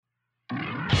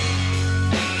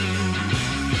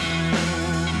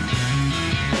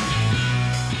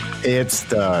It's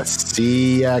the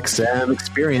CXM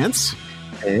experience.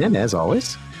 And as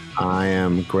always, I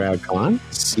am Grad Khan,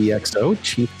 CXO,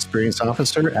 Chief Experience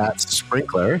Officer at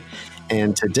Sprinklr.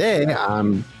 And today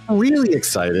I'm really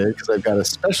excited because I've got a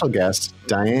special guest,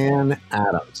 Diane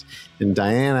Adams. And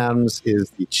Diane Adams is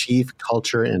the Chief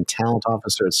Culture and Talent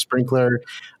Officer at Sprinklr,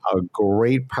 a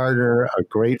great partner, a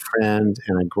great friend,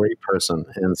 and a great person.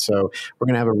 And so we're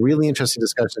going to have a really interesting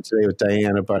discussion today with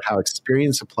Diane about how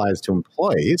experience applies to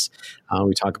employees.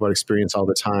 We talk about experience all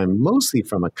the time, mostly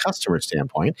from a customer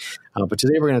standpoint. But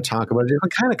today we're going to talk about a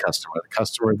different kind of customer, the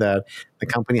customer that the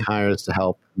company hires to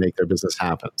help make their business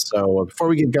happen. So before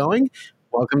we get going,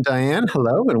 welcome, Diane.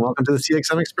 Hello, and welcome to the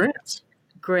CXM experience.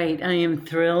 Great. I am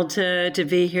thrilled to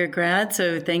be here, Grad.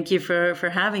 So thank you for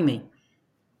having me.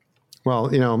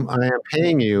 Well, I am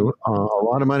paying you a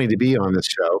lot of money to be on this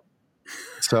show.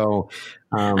 So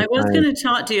I was going to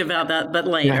talk to you about that, but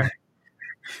later.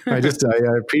 Yeah. I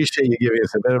appreciate you giving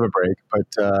us a bit of a break, but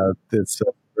it's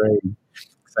very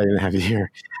exciting to have you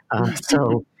here.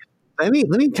 So let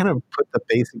me kind of put the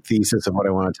basic thesis of what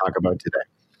I want to talk about today.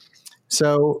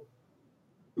 So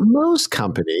most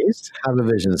companies have a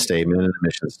vision statement and a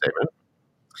mission statement.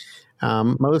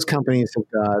 Most companies have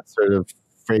got sort of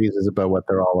phrases about what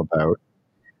they're all about.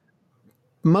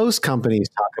 Most companies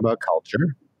talk about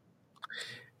culture.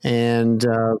 And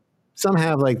some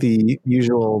have like the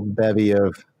usual bevy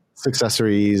of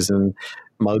accessories and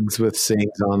mugs with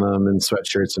sayings on them and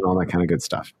sweatshirts and all that kind of good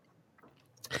stuff.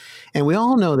 And we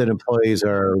all know that employees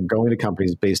are going to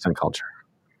companies based on culture.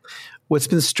 What's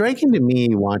been striking to me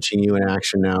watching you in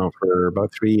action now for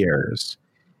about 3 years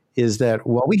is that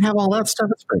while we have all that stuff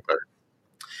at Sprinklr,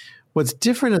 what's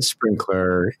different at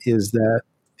Sprinklr is that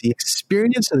the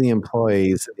experience of the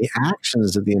employees, the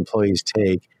actions that the employees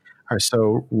take are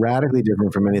so radically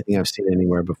different from anything I've seen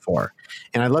anywhere before.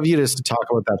 And I'd love you just to talk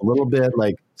about that a little bit,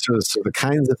 like sort of the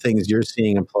kinds of things you're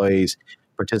seeing employees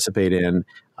participate in.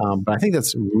 But I think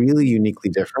that's really uniquely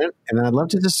different. And I'd love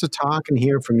to talk and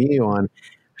hear from you on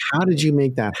how did you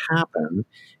make that happen?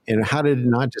 And how did it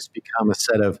not just become a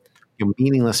set of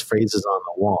meaningless phrases on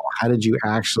the wall? How did you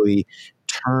actually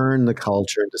turn the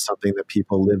culture into something that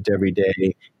people lived every day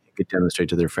and could demonstrate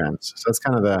to their friends? So that's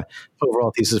kind of the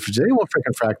overall thesis for today. We'll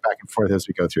frickin' frack back and forth as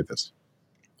we go through this.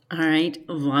 All right.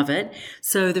 Love it.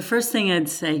 So the first thing I'd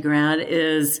say, Grad,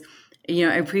 is, I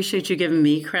appreciate you giving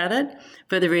me credit,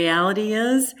 but the reality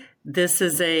is this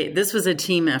was a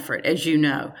team effort, as you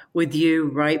know, with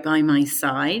you right by my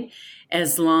side,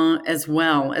 as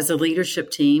well as a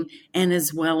leadership team and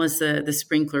as well as the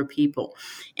Sprinklr people.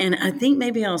 And I think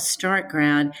maybe I'll start,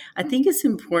 Grad. I think it's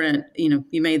important, you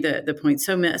made the point,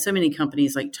 so many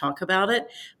companies like talk about it,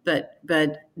 but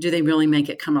do they really make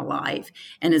it come alive?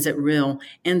 And is it real?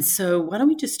 And so why don't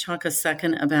we just talk a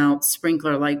second about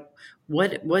Sprinklr, like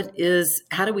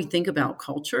how do we think about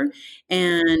culture?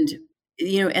 And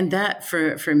that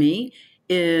for me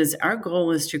is our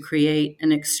goal is to create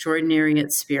an extraordinary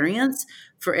experience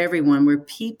for everyone where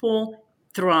people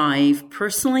thrive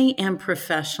personally and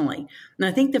professionally. And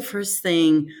I think the first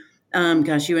thing,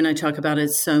 you and I talk about it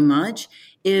so much,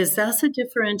 is that's a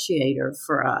differentiator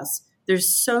for us. There's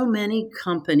so many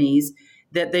companies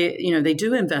that they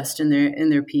do invest in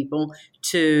their people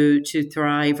to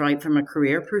thrive right from a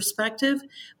career perspective.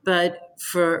 But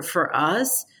for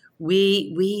us,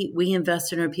 we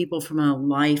invest in our people from a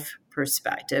life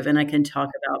perspective, and I can talk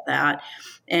about that.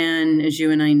 And as you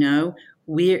and I know,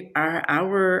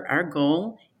 our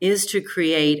goal is to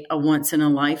create a once in a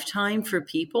lifetime for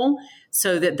people,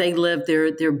 so that they live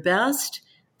their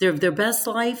best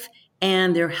life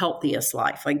and their healthiest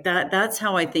life. Like that. That's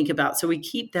how I think about it. So we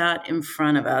keep that in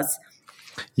front of us.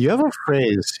 You have a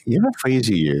phrase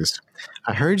you use.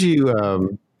 I heard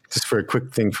you just for a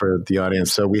quick thing for the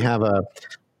audience. So we have a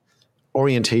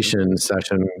orientation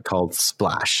session called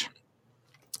Splash.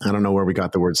 I don't know where we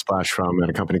got the word splash from at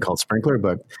a company called Sprinklr,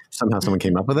 but somehow someone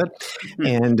came up with it.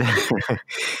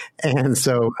 And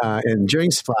so during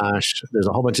Splash, there's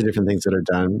a whole bunch of different things that are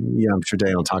done. I'm sure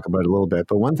Diane will talk about it a little bit.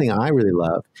 But one thing I really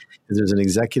love is there's an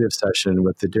executive session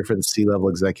with the different C-level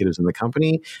executives in the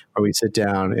company where we sit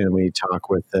down and we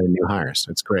talk with the new hires.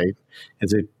 It's great.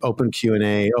 It's an open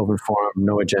Q&A, open forum,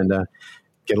 no agenda.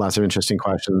 Get lots of interesting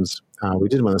questions. We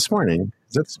did one this morning.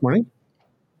 Is that this morning?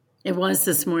 It was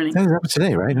this morning. That was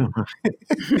today, right?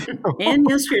 And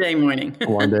yesterday morning.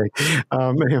 One day.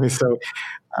 Anyway, so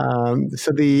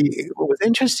what was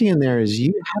interesting in there is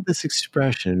you had this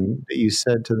expression that you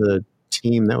said to the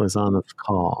team that was on the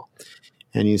call.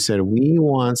 And you said, we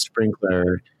want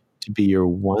Sprinklr to be your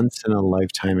once in a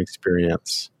lifetime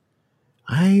experience.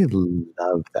 I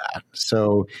love that.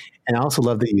 So, and I also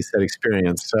love that you said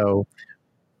experience. So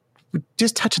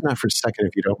just touch on that for a second,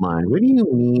 if you don't mind. What do you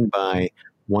mean by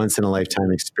once in a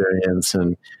lifetime experience,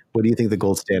 and what do you think the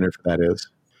gold standard for that is?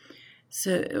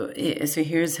 So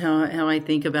here's how I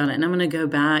think about it, and I'm going to go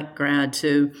back, Grad,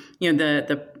 to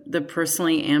the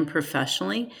personally and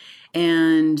professionally,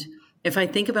 and if I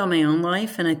think about my own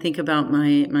life and I think about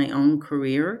my own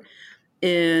career,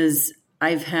 is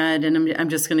I've had, and I'm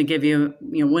just going to give you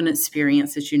one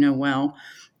experience that you know well,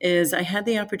 is I had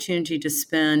the opportunity to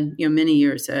spend many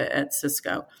years at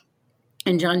Cisco.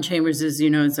 And John Chambers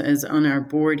is on our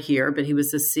board here, but he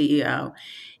was the CEO.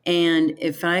 And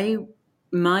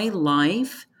my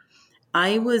life,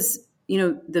 I was,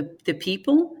 the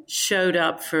people showed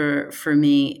up for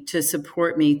me to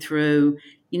support me through,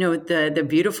 the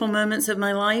beautiful moments of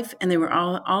my life. And they were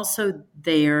also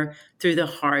there through the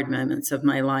hard moments of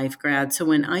my life, Grad. So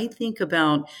when I think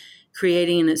about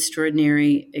creating an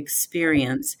extraordinary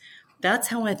experience, that's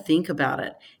how I think about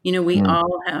it. We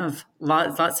all have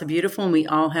lots of beautiful, and we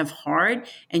all have hard,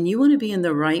 and you want to be in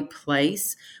the right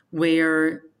place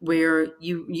where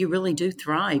you really do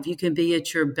thrive. You can be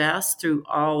at your best through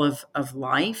all of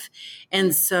life.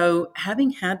 And so having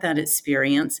had that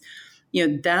experience,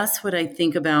 that's what I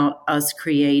think about us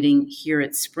creating here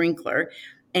at Sprinklr.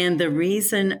 And the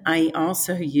reason I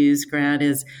also use, Grad,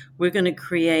 is we're going to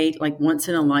create like once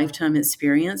in a lifetime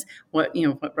experience. What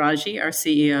Raji, our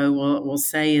CEO, will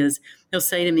say is, he'll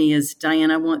say to me is,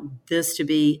 Diane, I want this to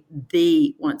be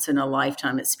the once in a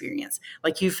lifetime experience.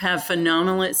 Like you've had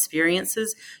phenomenal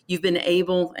experiences. You've been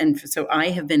able, and so I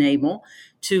have been able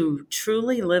to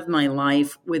truly live my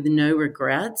life with no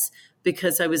regrets,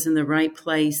 because I was in the right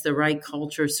place, the right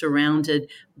culture, surrounded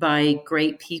by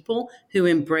great people who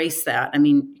embrace that. I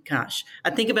mean, gosh, I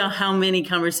think about how many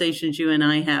conversations you and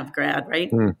I have, Grad,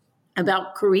 right?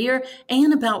 About career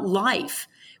and about life,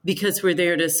 because we're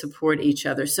there to support each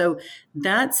other. So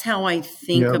that's how I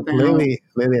think about. Lately,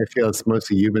 I feel it's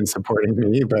mostly you've been supporting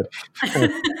me, but I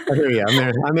hear you.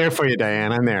 I'm there for you,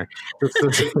 Diane. I'm there.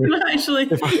 Actually,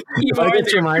 if I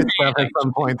get you my stuff at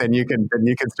some point, then you can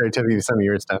start telling me some of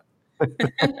your stuff.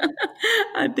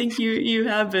 I think you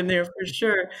have been there for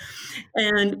sure.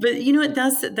 But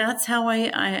that's how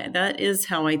that is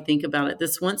how I think about it.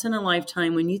 This once in a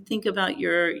lifetime, when you think about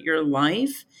your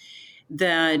life,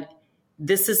 that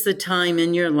this is the time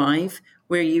in your life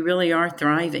where you really are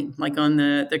thriving, like on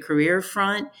the career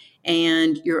front,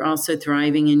 and you're also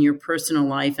thriving in your personal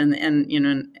life. And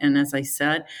as I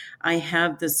said, I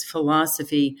have this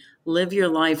philosophy: live your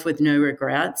life with no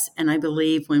regrets. And I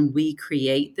believe when we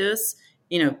create this,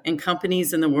 in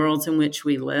companies in the worlds in which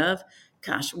we live,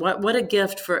 gosh, what a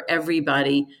gift for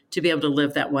everybody to be able to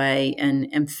live that way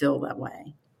and feel that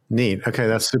way. Neat. Okay,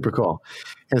 that's super cool.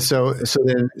 And so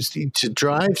then to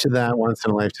drive to that once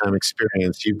in a lifetime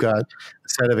experience, you've got a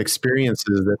set of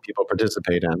experiences that people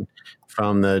participate in,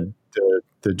 from the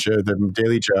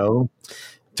Daily Joe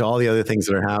to all the other things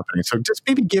that are happening. So just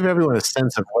maybe give everyone a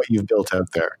sense of what you've built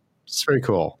out there. It's very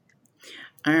cool.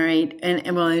 All right. And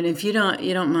if you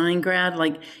don't mind, Grad,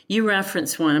 like you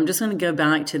referenced one, I'm just going to go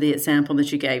back to the example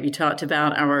that you gave. You talked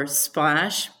about our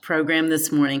Splash program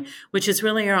this morning, which is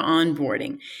really our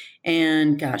onboarding.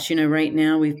 And gosh, right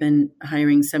now we've been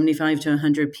hiring 75 to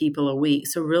 100 people a week.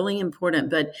 So really important.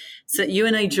 But so you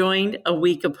and I joined a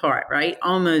week apart, right?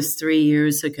 Almost 3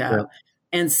 years ago. Yeah.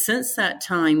 And since that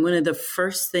time, one of the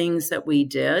first things that we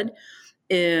did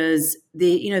is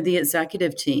the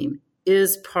executive team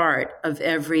is part of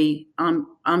every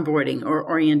onboarding or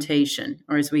orientation,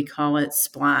 or as we call it,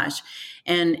 Splash.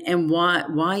 And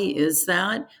why is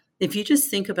that? If you just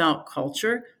think about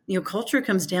culture, culture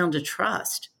comes down to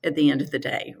trust at the end of the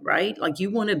day, right? Like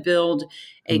you want to build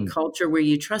a culture where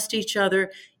you trust each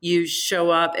other, you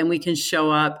show up, and we can show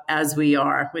up as we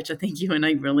are, which I think you and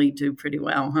I really do pretty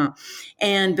well, huh?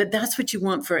 But that's what you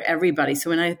want for everybody. So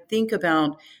when I think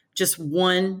about just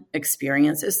one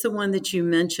experience, it's the one that you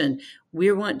mentioned.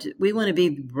 We want to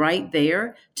be right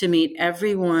there to meet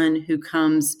everyone who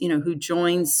comes, who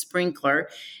joins Sprinklr,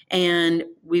 and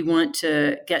we want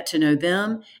to get to know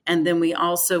them. And then we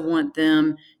also want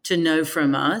them to know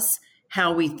from us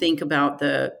how we think about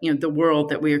the world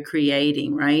that we're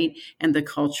creating, right? And the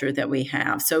culture that we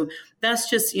have. So that's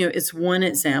just, it's one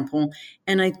example.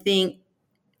 And I think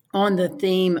on the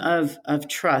theme of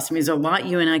trust, I mean, there's a lot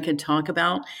you and I could talk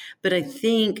about, but I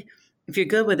think if you're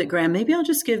good with it, Graham, maybe I'll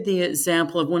just give the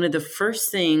example of one of the first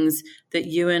things that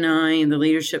you and I and the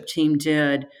leadership team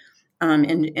did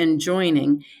in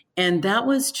joining. And that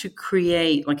was to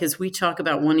create, like, as we talk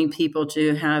about wanting people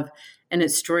to have an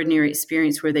extraordinary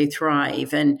experience where they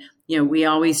thrive. And, we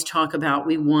always talk about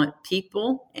we want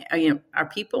people, our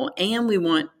people, and we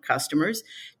want customers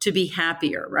to be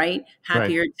happier, right?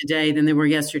 Happier today than they were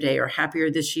yesterday, or happier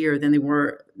this year than they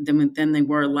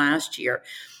were last year.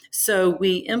 So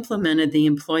we implemented the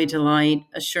Employee Delight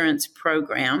Assurance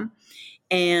Program,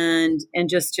 and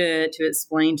just to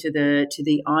explain to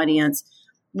the audience,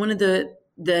 one of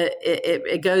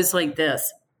it goes like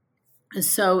this.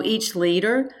 So each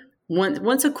leader,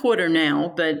 once a quarter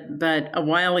now, but a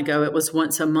while ago it was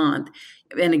once a month,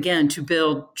 and again to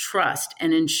build trust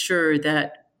and ensure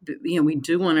that we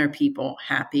do want our people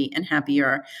happy and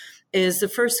happier. Is the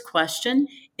first question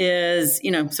is,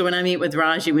 so when I meet with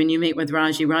Raji, when you meet with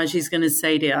Raji's going to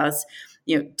say to us,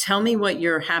 tell me what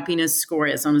your happiness score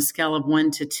is on a scale of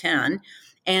 1 to 10,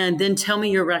 and then tell me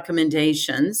your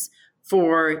recommendations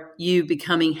for you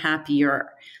becoming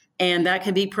happier. And that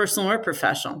can be personal or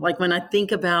professional. Like when I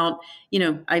think about,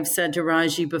 I've said to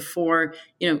Raji before,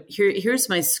 here's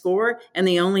my score. And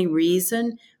the only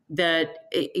reason that,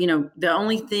 the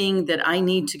only thing that I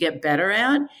need to get better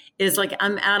at is like,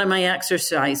 I'm out of my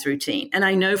exercise routine. And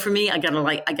I know for me, I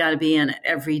gotta be in it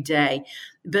every day.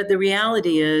 But the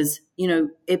reality is,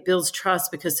 it builds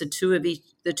trust because the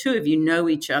two of you know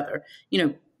each other,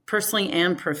 personally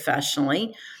and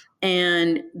professionally.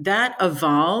 And that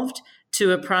evolved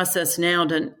to a process now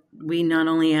that we not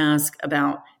only ask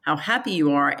about how happy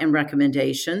you are and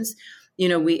recommendations,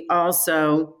 we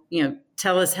also,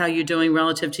 tell us how you're doing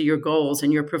relative to your goals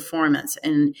and your performance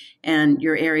and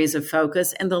your areas of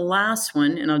focus. And the last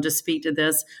one, and I'll just speak to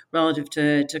this relative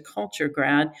to culture,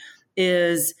 grad,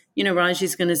 is,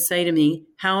 Raji's going to say to me,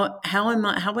 how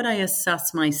would I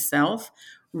assess myself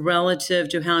relative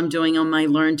to how I'm doing on my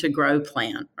Learn to Grow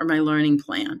plan or my learning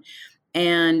plan?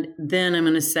 And then I'm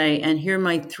going to say, and here are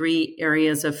my 3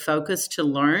 areas of focus to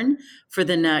learn for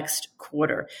the next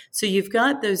quarter. So you've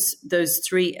got those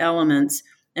 3 elements.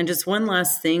 And just one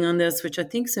last thing on this, which I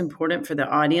think is important for the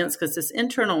audience, because it's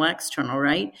internal, external,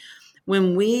 right?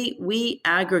 When we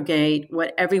aggregate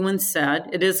what everyone said,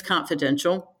 it is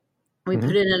confidential. We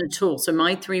put it in a tool. So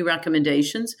my 3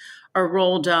 recommendations are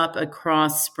rolled up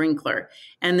across Sprinklr.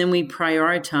 And then we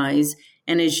prioritize.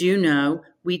 And as you know,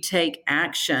 we take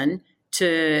action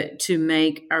to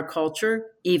make our culture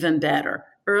even better.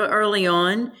 Early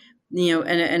on,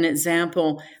 an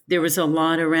example, there was a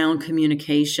lot around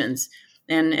communications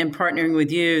and partnering with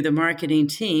you, the marketing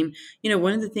team.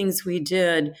 One of the things we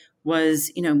did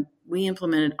was, we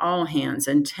implemented all hands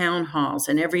and town halls,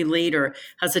 and every leader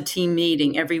has a team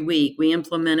meeting every week. We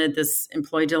implemented this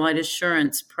Employee Delight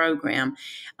Assurance program.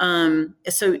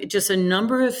 So just a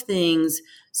number of things.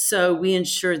 So we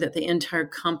ensured that the entire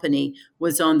company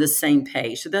was on the same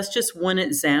page. So that's just one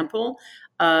example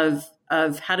of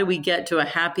how do we get to a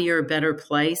happier, better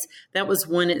place. That was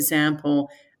one example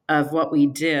of what we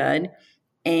did.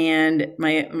 And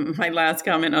my last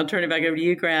comment, I'll turn it back over to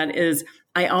you, Grad, is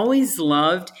I always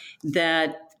loved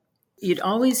that you'd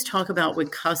always talk about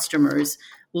with customers,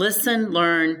 listen,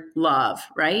 learn, love,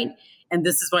 right? And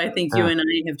this is why I think you and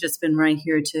I have just been right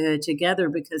here together,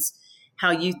 because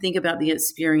how you think about the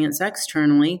experience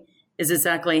externally is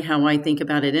exactly how I think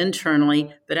about it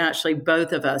internally, but actually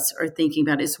both of us are thinking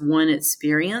about it's one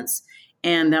experience.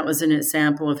 And that was an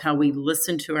example of how we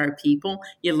listen to our people.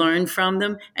 You learn from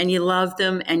them and you love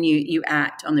them and you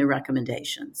act on their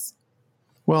recommendations.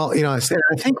 Well, I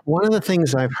think one of the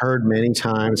things I've heard many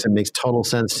times and makes total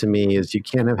sense to me is you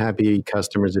can't have happy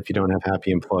customers if you don't have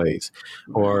happy employees,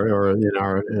 or in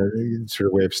our sort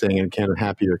of way of saying it, you can't have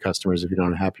happier customers if you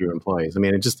don't have happier employees. I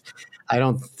mean, I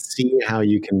don't see how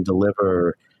you can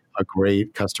deliver a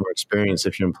great customer experience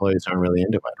if your employees aren't really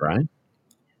into it, right?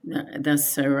 That's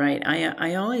so right.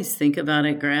 I always think about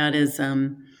it, Grad, as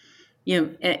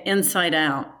inside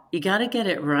out. You got to get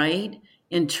it right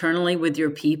internally with your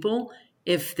people.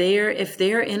 If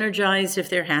they're energized, if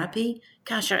they're happy,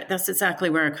 gosh, that's exactly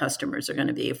where our customers are going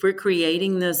to be. If we're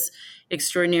creating this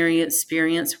extraordinary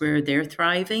experience where they're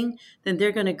thriving, then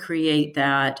they're going to create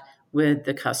that with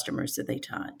the customers that they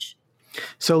touch.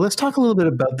 So let's talk a little bit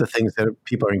about the things that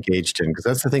people are engaged in, because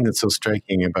that's the thing that's so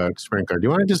striking about Sprinklr. Do you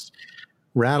want to just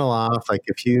rattle off, like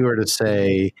if you were to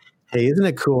say, hey, isn't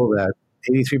it cool that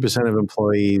 83% of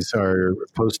employees are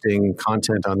posting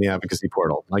content on the advocacy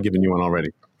portal? I've given you one already.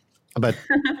 But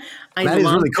that is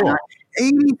really cool.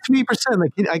 83%.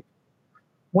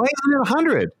 Why isn't it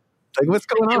 100? Like, what's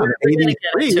going on? We're going to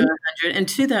get to 100. And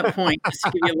to that point, just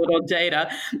to give you a little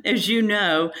data, as you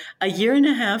know, a year and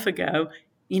a half ago,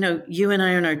 you and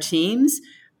I on our teams,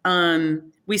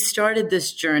 we started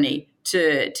this journey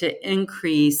to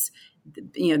increase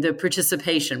the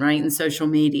participation, right, in social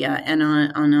media and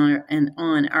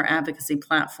on our advocacy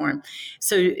platform.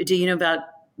 So do you know about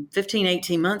 15,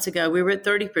 18 months ago, we were at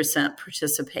 30%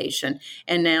 participation.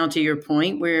 And now, to your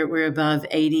point, we're above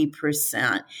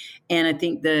 80%. And I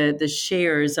think the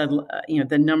shares,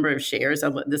 the number of shares, I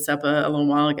looked this up a little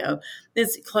while ago,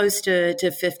 is close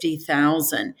to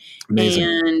 50,000.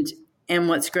 Amazing. And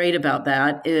what's great about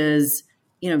that is,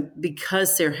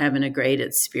 because they're having a great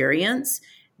experience,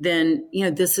 then,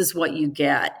 this is what you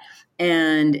get.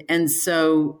 And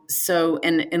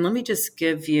let me just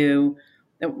give you,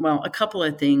 well, a couple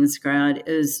of things, Grad,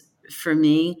 is for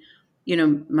me,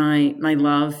 my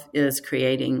love is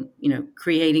creating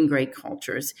great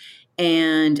cultures.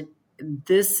 And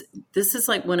this is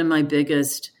like one of my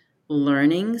biggest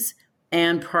learnings,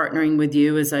 and partnering with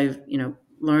you as I've,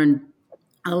 learned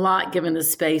a lot given the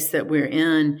space that we're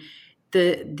in,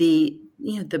 the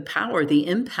power, the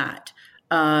impact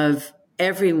of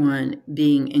everyone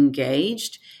being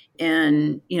engaged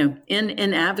in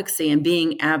advocacy and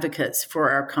being advocates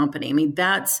for our company. I mean,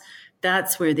 that's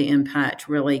where the impact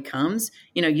really comes.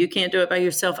 You can't do it by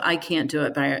yourself. I can't do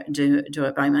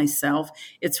it by myself.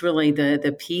 It's really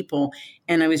the people.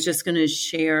 And I was just going to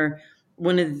share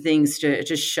one of the things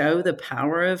to show the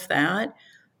power of that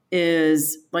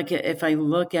is, like, if I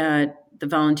look at the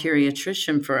voluntary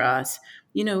attrition for us,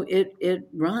 it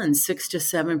runs 6 to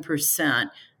 7%,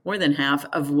 more than half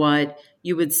of what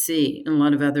you would see in a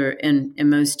lot of other, in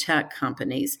most tech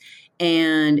companies.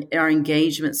 And our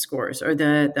engagement scores are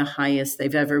the highest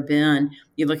they've ever been.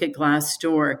 You look at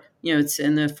Glassdoor, it's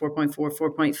in the 4.4,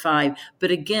 4.5.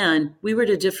 But again, we were at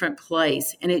a different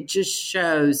place, and it just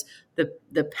shows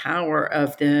the power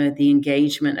of the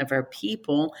engagement of our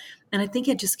people. And I think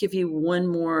I'd just give you one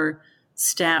more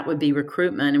stat would be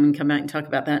recruitment, and we can come back and talk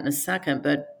about that in a second.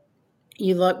 But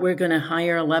you look, we're going to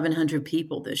hire 1,100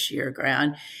 people this year,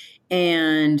 Grad.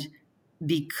 And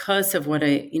because of what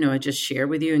I just shared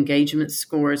with you, engagement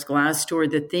scores, Glassdoor,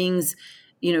 the things,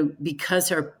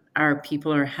 because our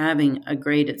people are having a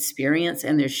great experience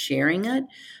and they're sharing it,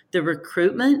 the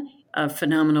recruitment of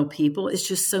phenomenal people is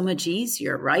just so much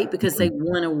easier, right? Because they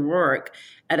want to work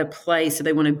at a place, or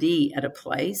they want to be at a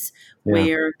place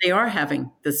where they are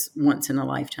having this once in a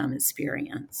lifetime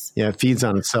experience. Yeah, it feeds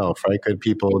on itself, right? Good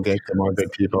people get more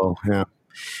good people. Yeah.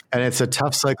 And it's a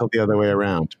tough cycle the other way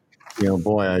around.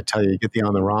 Boy, I tell you, get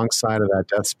on the wrong side of that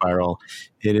death spiral.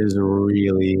 It is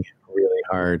really, really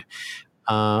hard.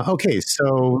 Okay,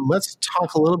 so let's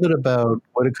talk a little bit about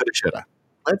what it coulda, shoulda.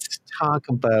 Let's talk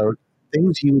about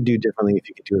things you would do differently if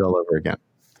you could do it all over again.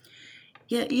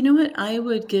 Yeah, you know what? I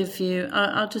would give you,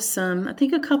 I'll just, I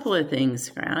think a couple of things,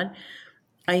 Brad.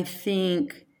 I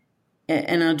think,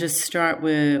 and I'll just start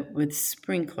with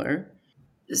Sprinklr.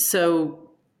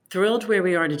 So thrilled where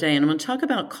we are today. And I'm going to talk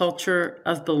about culture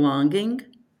of belonging.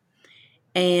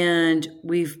 And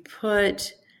we've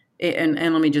put, and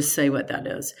let me just say what that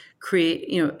is.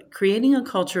 Creating a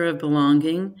culture of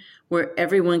belonging where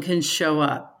everyone can show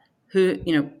up,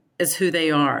 as who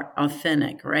they are,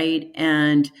 authentic, right?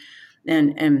 And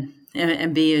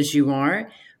be as you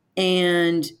are.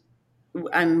 And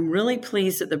I'm really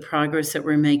pleased at the progress that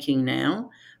we're making now.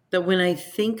 But when I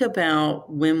think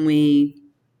about when we,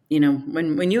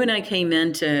 when you and I came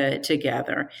in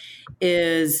together,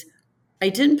 is I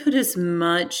didn't put as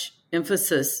much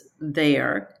emphasis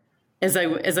there as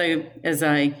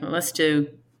I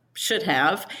should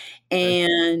have.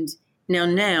 And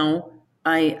now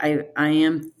I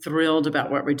am thrilled about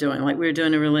what we're doing. Like, we're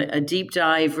doing a deep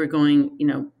dive. We're going,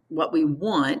 what we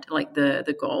want, like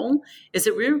the goal is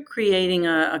that we're creating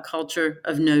a culture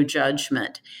of no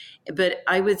judgment. But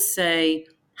I would say,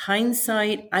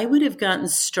 hindsight, I would have gotten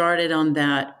started on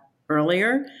that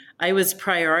earlier. I was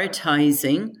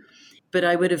prioritizing, but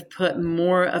I would have put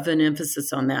more of an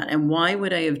emphasis on that. And why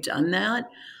would I have done that?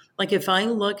 Like, if I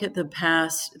look at the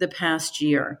past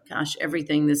year, gosh,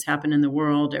 everything that's happened in the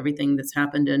world, everything that's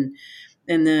happened in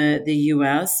the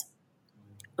U.S.,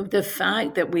 the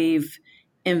fact that we've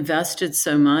invested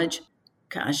so much,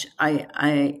 gosh,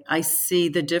 I see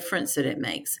the difference that it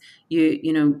makes.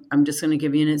 I'm just going to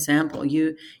give you an example.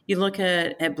 You look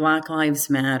at Black Lives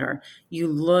Matter. You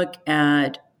look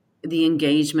at the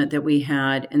engagement that we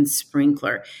had in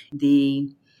Sprinklr,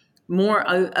 the more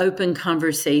open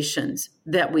conversations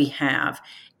that we have,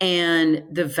 and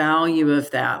the value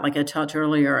of that. Like I talked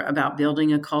earlier about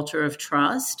building a culture of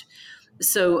trust.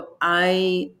 So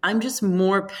I'm just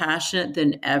more passionate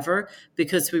than ever,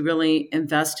 because we really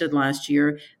invested last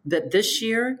year, that this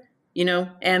year,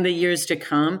 and the years to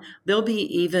come, there'll be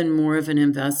even more of an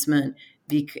investment.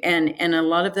 And a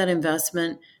lot of that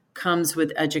investment comes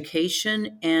with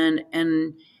education and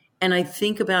And I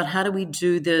think about how do we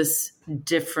do this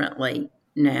differently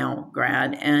now,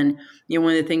 Grad? And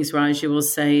one of the things Raji will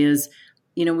say is,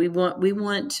 we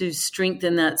want to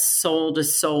strengthen that soul to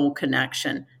soul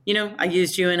connection. I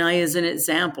used you and I as an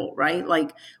example, right?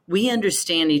 Like we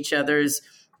understand each other's,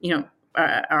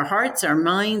 our hearts, our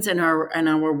minds, and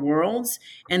our worlds,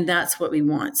 and that's what we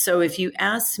want. So if you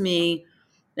ask me,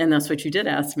 and that's what you did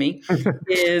ask me,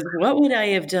 is what would I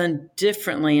have done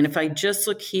differently? And if I just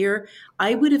look here,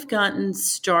 I would have gotten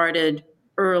started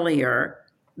earlier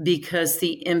because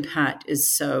the impact is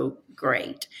so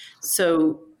great.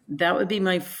 So that would be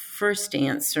my first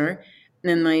answer. And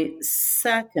then my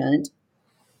second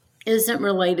isn't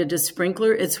related to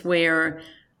Sprinklr. It's where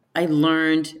I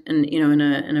learned, and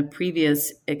in a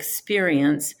previous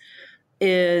experience,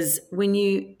 is when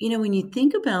you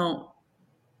think about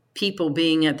people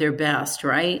being at their best,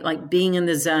 right? Like being in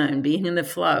the zone, being in the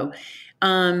flow.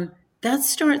 That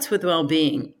starts with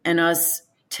well-being and us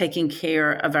taking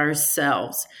care of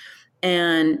ourselves.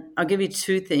 And I'll give you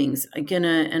two things. Again,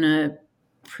 in a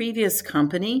previous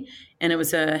company, and it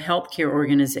was a healthcare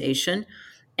organization,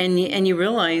 and you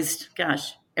realized,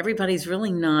 gosh, everybody's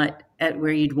really not at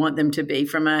where you'd want them to be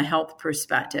from a health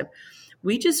perspective.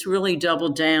 We just really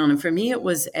doubled down. And for me, it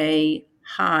was a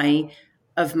high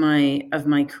of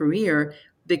my career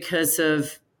because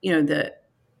of, the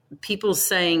people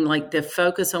saying like the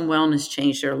focus on wellness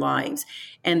changed their lives,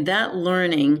 and that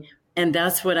learning. And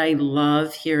that's what I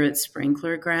love here at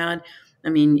Sprinklr, Grad. I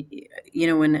mean,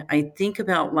 when I think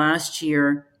about last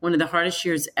year, one of the hardest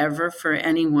years ever for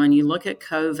anyone, you look at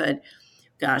COVID,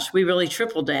 gosh, we really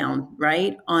tripled down,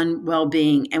 right, on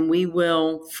well-being, and we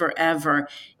will forever.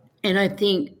 And I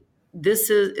think it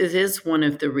is one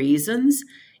of the reasons,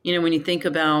 when you think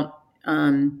about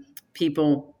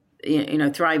people,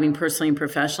 thriving personally and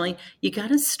professionally, you got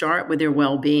to start with their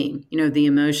well-being, the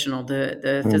emotional,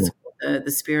 the physical,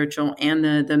 the spiritual, and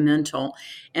the mental.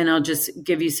 And I'll just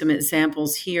give you some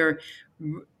examples here.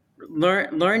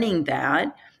 Learning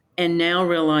that, and now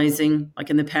realizing, like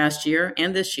in the past year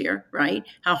and this year, right,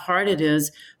 how hard it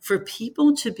is for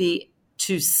people to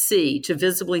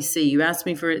visibly see. You asked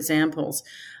me for examples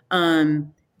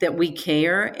that we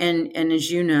care, and as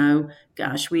you know,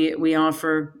 gosh, we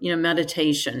offer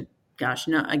meditation. Gosh,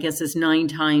 no, I guess it's 9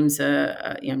 times,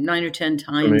 9 or 10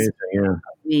 times. Amazing, yeah.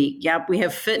 Yep, we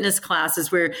have fitness classes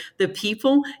where the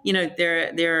people,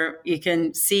 they're you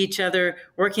can see each other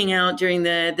working out during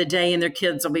the day, and their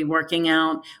kids will be working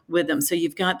out with them. So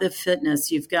you've got the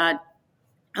fitness, you've got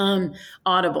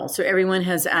Audible, so everyone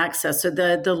has access. So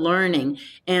the learning,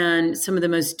 and some of the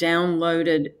most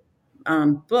downloaded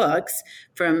books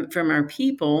from our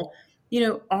people,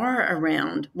 are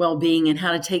around well-being and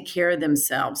how to take care of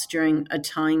themselves during a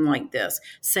time like this.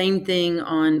 Same thing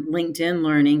on LinkedIn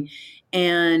Learning.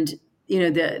 And,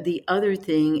 the other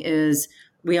thing is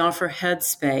we offer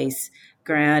Headspace,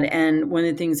 Grad. And one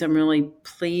of the things I'm really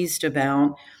pleased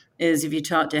about is if you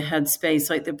talk to Headspace,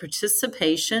 like the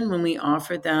participation when we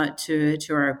offer that to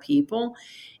our people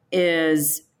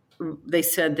is, they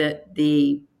said that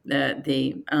the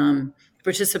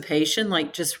participation,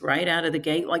 like just right out of the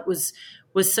gate, like was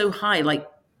so high, like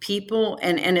people,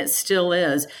 and it still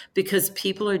is, because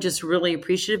people are just really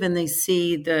appreciative and they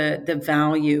see the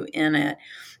value in it.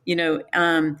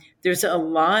 There's a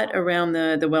lot around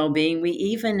the well-being.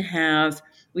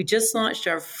 We just launched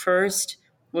our first,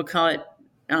 we'll call it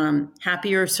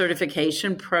Happier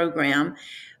certification program.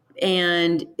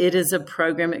 And it is a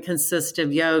program that consists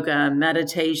of yoga,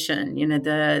 meditation,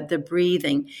 the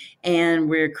breathing. And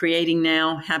we're creating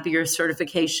now Happier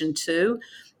certification too.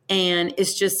 And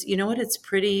it's just, it's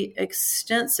pretty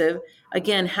extensive.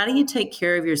 Again, how do you take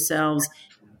care of yourselves,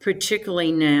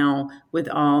 particularly now with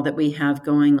all that we have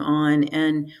going on?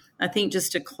 And I think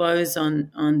just to close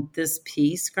on this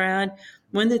piece, Grad,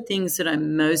 one of the things that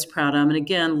I'm most proud of, and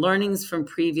again, learnings from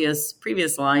previous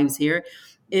lives here,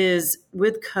 is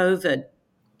with COVID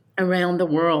around the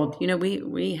world.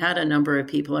 We had a number of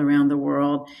people around the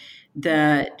world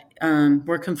that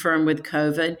were confirmed with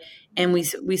COVID, and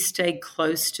we stayed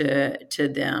close to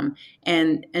them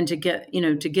and to get,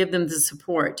 to give them the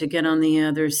support to get on the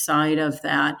other side of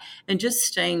that, and just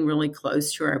staying really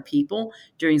close to our people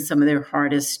during some of their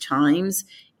hardest times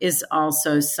is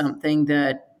also something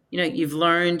that, you've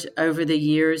learned over the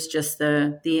years, just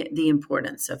the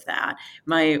importance of that.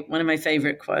 One of my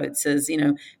favorite quotes is,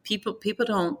 people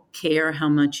don't care how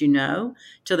much you know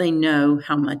till they know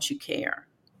how much you care.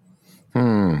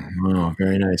 Oh,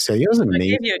 very nice. So it was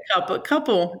amazing. I gave you a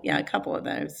couple of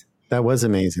those. That was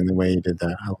amazing the way you did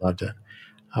that. I loved it.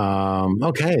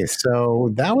 Okay, so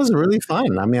that was really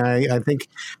fun. I mean, I think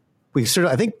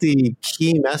I think the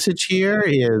key message here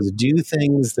is do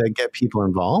things that get people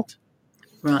involved.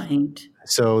 Right.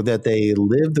 So that they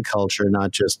live the culture, not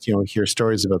just, hear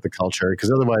stories about the culture,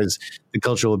 because otherwise the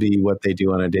culture will be what they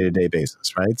do on a day-to-day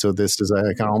basis, right? So this is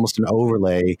kind of almost an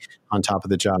overlay on top of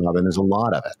the job, and there's a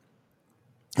lot of it.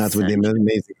 That's what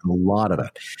amazing, a lot of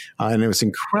it. And it was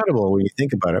incredible when you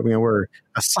think about it. We're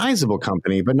a sizable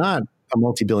company, but not a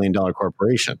multi-billion-dollar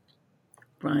corporation.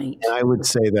 Right. And I would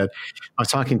say that I was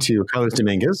talking to Carlos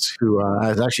Dominguez, who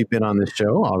has actually been on this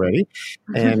show already.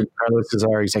 And Carlos is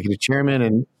our executive chairman,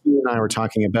 and he and I were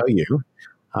talking about you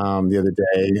the other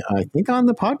day, I think on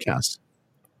the podcast.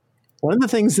 One of the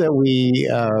things that we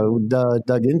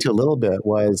dug into a little bit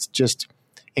was just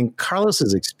in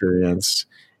Carlos's experience,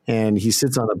 and he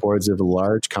sits on the boards of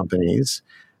large companies.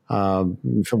 One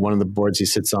of the boards he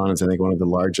sits on is, I think, one of the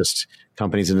largest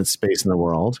companies in its space in the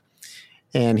world.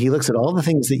 And he looks at all the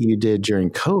things that you did during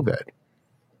COVID.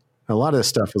 A lot of this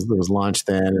stuff was launched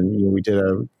then, and we did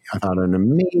I thought, an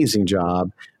amazing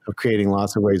job of creating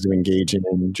lots of ways of engaging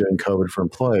during COVID for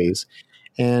employees.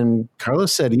 And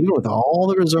Carlos said, even with all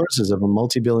the resources of a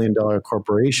multi-billion-dollar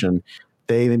corporation,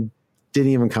 they didn't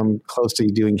even come close to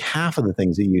doing half of the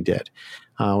things that you did,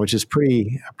 which is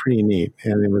pretty neat,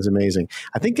 and it was amazing.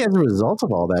 I think as a result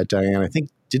of all that, Diane,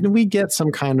 didn't we get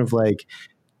some kind of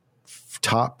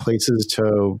top places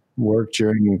to work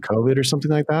during COVID or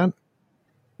something like that?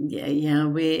 Yeah.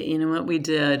 We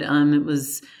did. It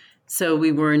was, so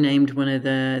we were named one of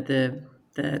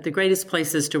the greatest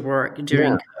places to work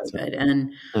during COVID.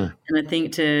 And I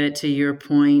think to your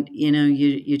point,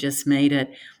 you just made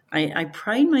it. I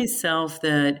pride myself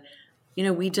that,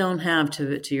 we don't have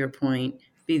to your point,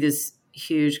 be this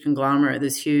huge conglomerate,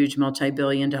 this huge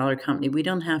multi-billion-dollar company. We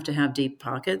don't have to have deep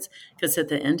pockets, because at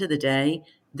the end of the day,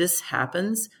 this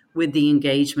happens with the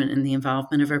engagement and the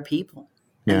involvement of our people.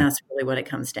 And that's really what it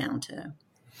comes down to.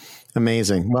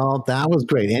 Amazing. Well, that was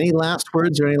great. Any last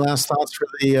words or any last thoughts for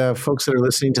the folks that are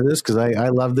listening to this? Because I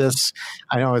love this.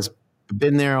 I know I've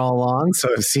been there all along,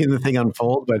 so I've seen the thing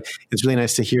unfold, but it's really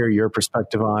nice to hear your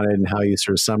perspective on it and how you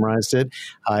sort of summarized it.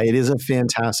 It is a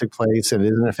fantastic place, and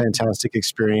it is a fantastic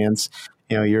experience.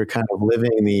 You're kind of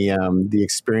living the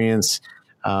experience,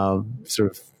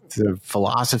 sort of the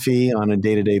philosophy on a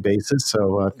day-to-day basis.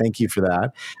 So thank you for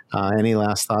that. Any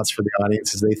last thoughts for the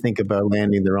audience as they think about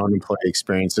landing their own employee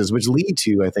experiences, which lead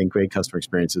to, I think, great customer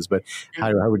experiences? But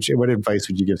what advice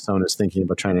would you give someone who's thinking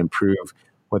about trying to improve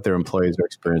what their employees are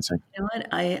experiencing? You know what?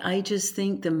 I just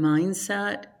think the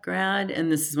mindset, Grad, and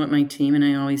this is what my team and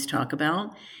I always talk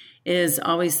about, is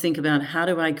always think about, how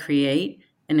do I create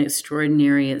an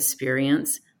extraordinary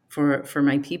experience for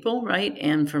my people, right?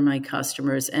 And for my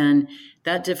customers. And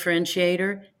that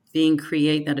differentiator,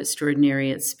 create that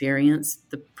extraordinary experience,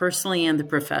 the personally and the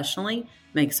professionally,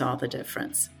 makes all the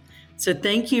difference. So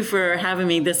thank you for having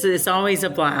me. This is always a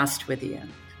blast with you.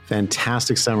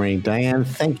 Fantastic summary. Diane,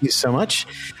 thank you so much.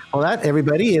 Well, that,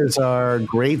 everybody, is our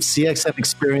great CXM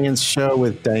Experience show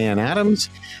with Diane Adams,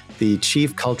 the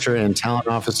Chief Culture and Talent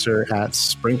Officer at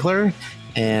Sprinklr.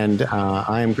 And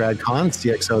I am Grad Kahn,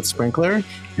 CXO at Sprinklr.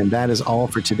 And that is all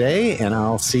for today. And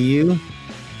I'll see you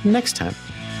next time.